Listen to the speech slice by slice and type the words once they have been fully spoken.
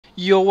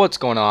Yo, what's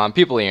going on?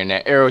 People of the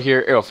internet, Aero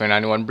here,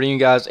 AeroFan91, bringing you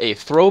guys a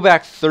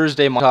Throwback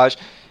Thursday montage.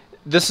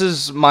 This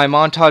is my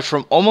montage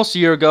from almost a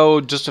year ago,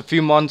 just a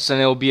few months,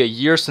 and it'll be a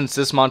year since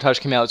this montage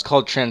came out. It's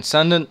called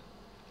Transcendent.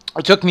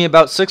 It took me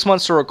about 6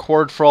 months to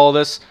record for all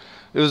this.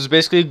 It was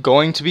basically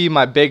going to be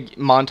my big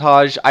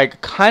montage. I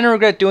kind of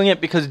regret doing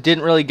it because it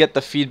didn't really get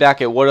the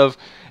feedback it would have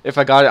if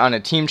I got it on a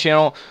team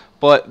channel.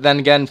 But then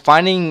again,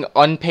 finding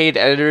unpaid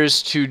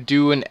editors to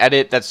do an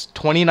edit that's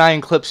 29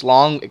 clips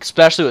long,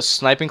 especially with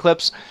sniping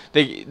clips,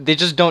 they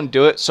just don't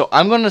do it. So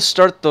I'm going to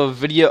start the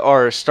video,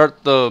 or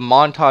start the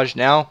montage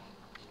now,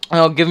 and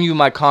I'll give you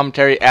my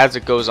commentary as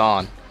it goes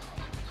on.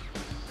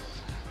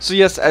 So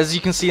yes, as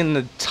you can see in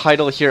the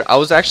title here, I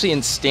was actually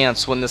in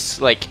stance when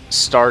this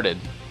started.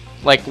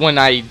 Like when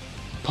I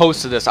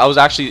posted this, I was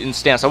actually in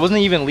stance. I wasn't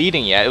even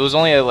leading yet. It was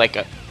only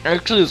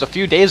actually it was a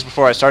few days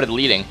before I started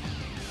leading.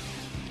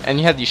 And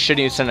you had these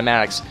shitty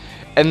cinematics.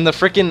 And the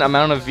freaking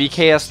amount of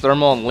VKS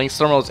thermal and Lynx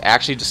thermal is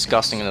actually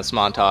disgusting in this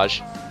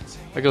montage.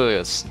 Look at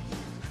this.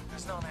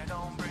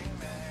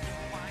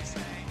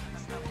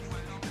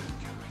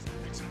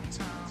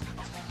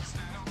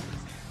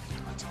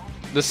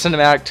 This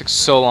cinematic took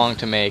so long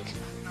to make.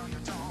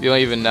 You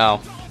don't even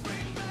know.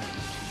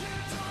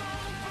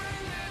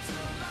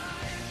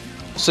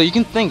 So you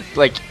can think,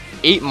 like,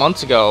 8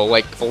 months ago,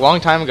 like a long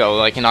time ago,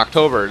 like in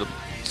October,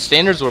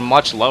 standards were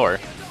much lower.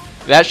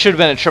 That should have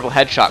been a triple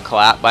headshot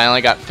collab, but I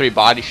only got 3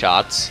 body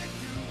shots.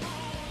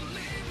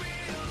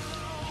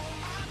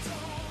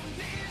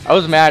 I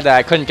was mad that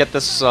I couldn't get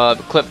this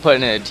clip put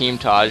in a team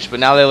taj, but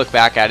now they look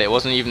back at it, it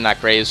wasn't even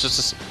that great. It's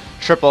just a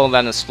triple and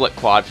then a split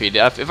quad feed.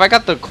 If I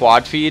got the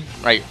quad feed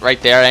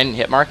right there, I didn't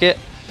hit mark it,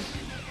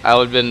 I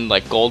would have been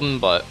like golden,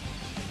 but...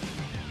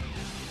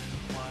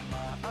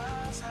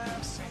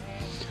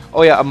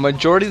 Oh yeah, a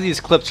majority of these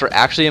clips are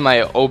actually in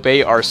my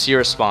Obey RC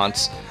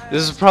response.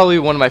 This is probably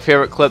one of my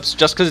favorite clips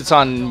just because it's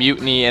on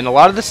Mutiny, and a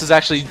lot of this is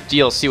actually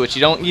DLC, which you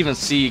don't even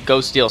see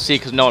Ghost DLC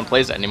because no one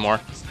plays it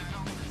anymore.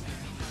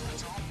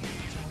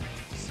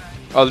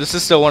 Oh, this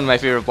is still one of my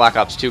favorite Black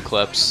Ops 2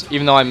 clips,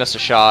 even though I missed a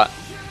shot.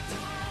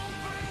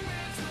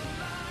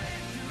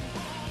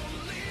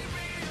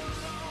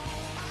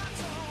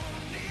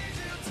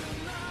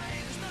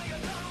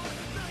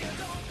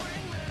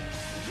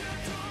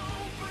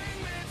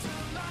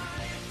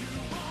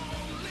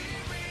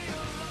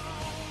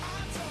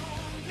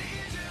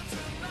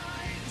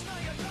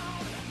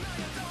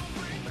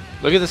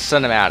 Look at the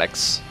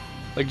cinematics.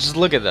 Like, just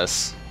look at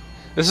this.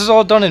 This is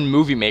all done in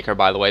Movie Maker,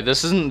 by the way.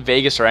 This isn't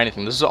Vegas or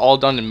anything. This is all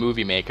done in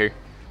Movie Maker.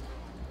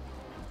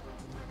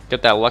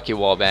 Get that lucky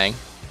wall bang.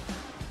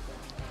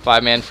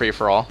 5-man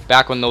free-for-all.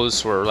 Back when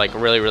those were, like,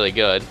 really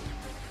good.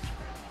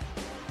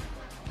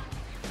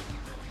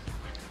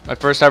 My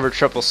first ever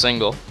triple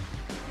single.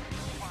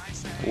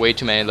 Way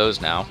too many of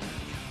those now.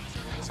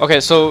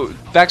 Okay, so,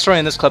 backstory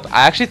in this clip.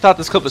 I actually thought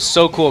this clip was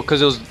so cool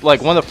because it was,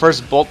 like, one of the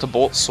first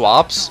bolt-to-bolt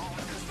swaps.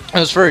 It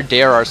was for a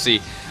Dare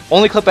RC.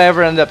 Only clip I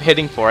ever ended up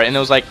hitting for it, and it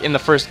was like in the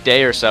first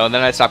day or so, and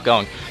then I stopped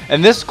going.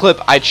 And this clip,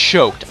 I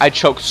choked. I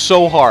choked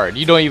so hard.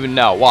 You don't even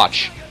know.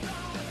 Watch.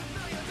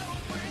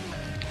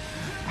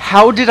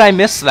 How did I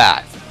miss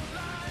that?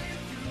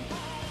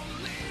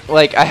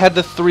 Like, I had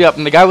the 3 up,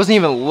 and the guy wasn't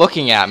even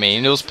looking at me,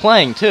 and it was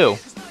playing, too.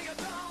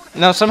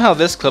 Now, somehow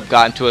this clip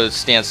got into a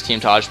stance team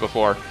taj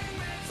before.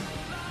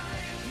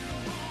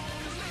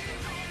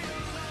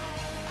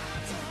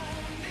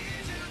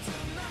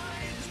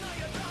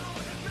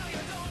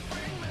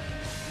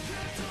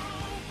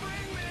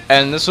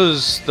 And this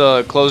was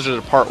the closer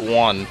to part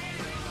 1.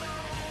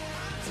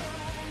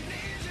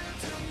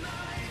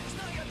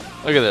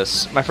 Look at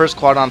this. My first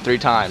quad on 3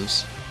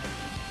 times.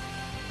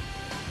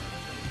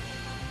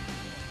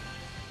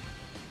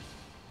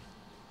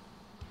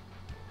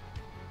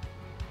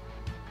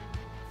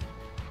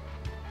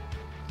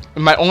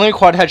 My only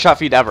quad headshot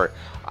feed ever.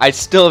 I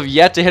still have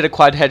yet to hit a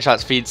quad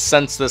headshot feed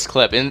since this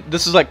clip. And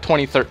this was like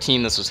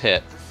 2013 this was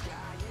hit.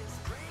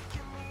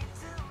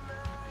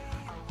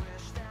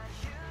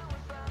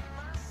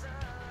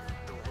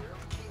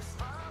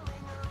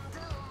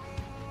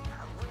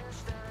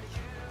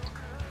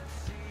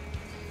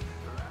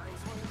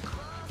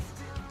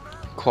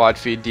 Quad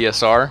feed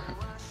DSR.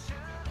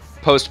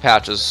 Post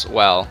patch as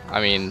well. I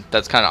mean,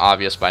 that's kind of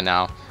obvious by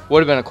now.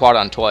 Would have been a quad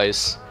on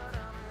twice.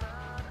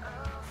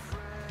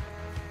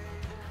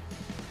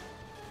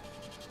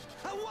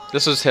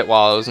 This was hit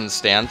while I was in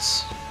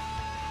stance.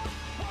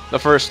 The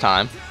first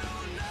time.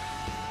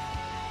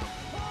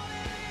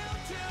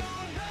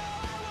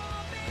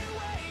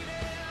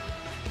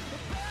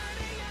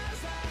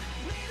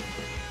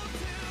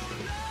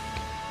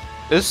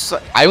 This,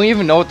 I don't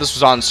even know what this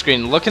was on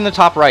screen. Look in the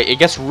top right. It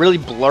gets really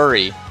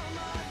blurry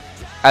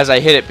as I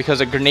hit it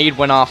because a grenade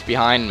went off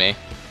behind me.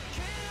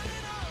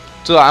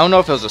 So I don't know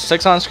if it was a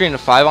 6 on screen, a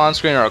 5 on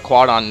screen, or a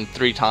quad on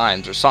 3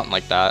 times or something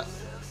like that.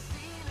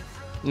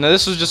 No,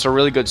 this was just a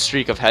really good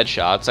streak of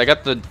headshots. I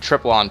got the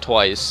triple on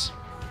twice.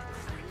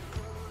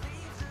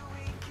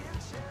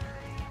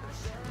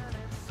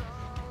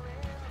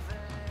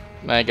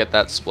 I get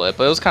that split,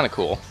 but it was kind of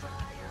cool.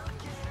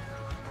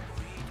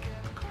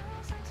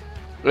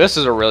 This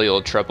is a really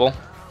old triple.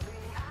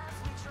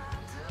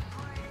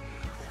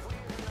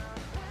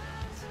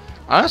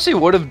 Honestly,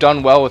 would have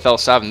done well with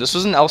L7. This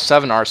was an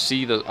L7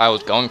 RC that I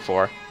was going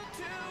for.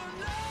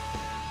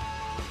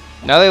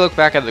 Now they look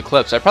back at the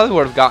clips, I probably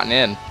would have gotten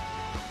in.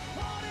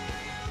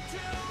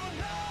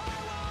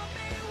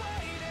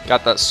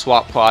 Got that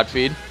swap quad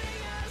feed.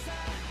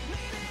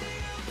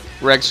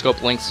 Reg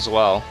scope links as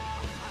well.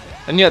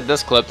 And you had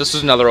this clip. This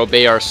was another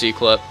Obey RC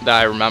clip that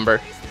I remember.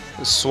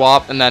 The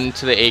swap and then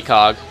to the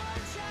ACOG.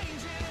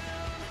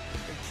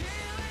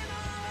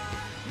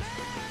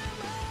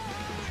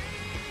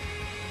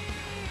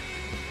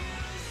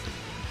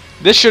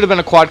 This should have been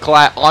a quad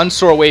collat on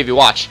Soar Wavy.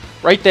 Watch.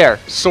 Right there.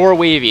 Soar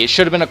Wavy. It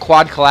should have been a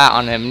quad collat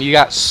on him. And you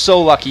got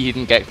so lucky he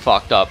didn't get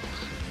fucked up.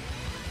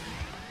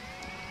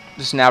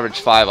 Just an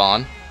average 5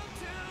 on.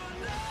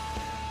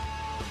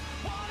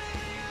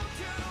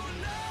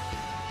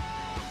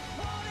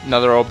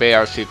 Another Obey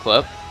RC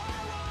clip.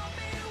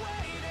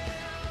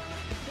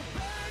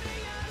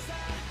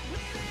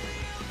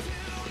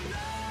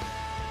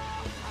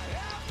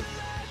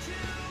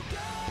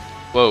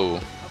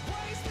 Whoa.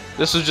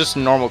 This was just a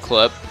normal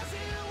clip.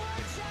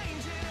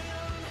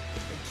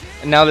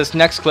 And now this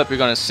next clip you're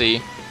going to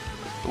see.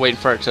 Waiting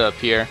for it to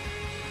appear.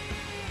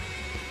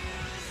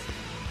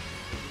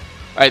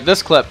 Alright,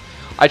 this clip.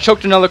 I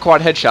choked another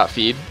quad headshot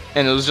feed.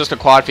 And it was just a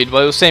quad feed,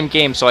 but it was the same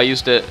game, so I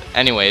used it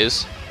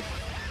anyways.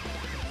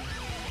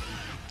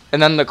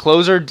 And then the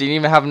closer didn't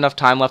even have enough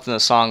time left in the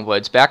song, but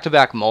it's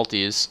back-to-back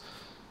multis.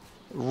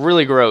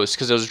 Really gross,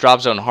 because it was drop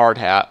zone hard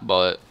hat,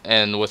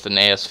 and with an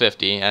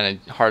AS50 and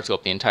a hard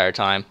scope the entire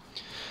time.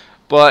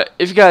 But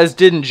if you guys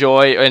did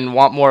enjoy and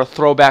want more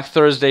Throwback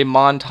Thursday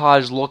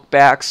montage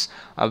look-backs,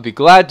 I'll be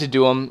glad to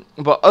do them.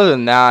 But other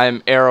than that,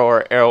 I'm Aero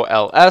or Aero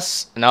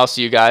LS, and I'll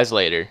see you guys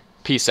later.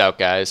 Peace out,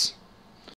 guys.